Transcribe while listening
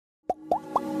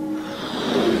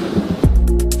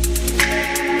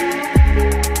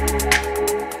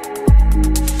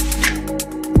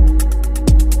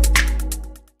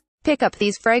pick up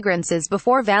these fragrances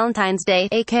before Valentine's Day,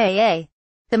 aka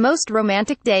the most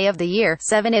romantic day of the year.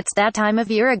 7. It's that time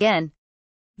of year again.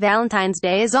 Valentine's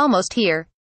Day is almost here.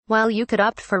 While you could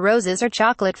opt for roses or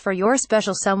chocolate for your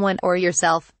special someone or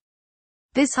yourself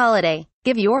this holiday,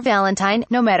 give your Valentine,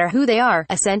 no matter who they are,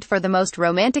 a scent for the most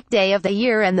romantic day of the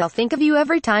year, and they'll think of you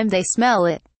every time they smell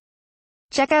it.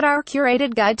 Check out our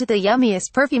curated guide to the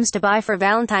yummiest perfumes to buy for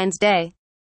Valentine's Day.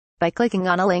 By clicking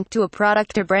on a link to a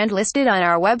product or brand listed on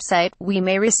our website, we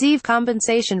may receive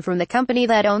compensation from the company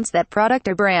that owns that product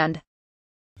or brand.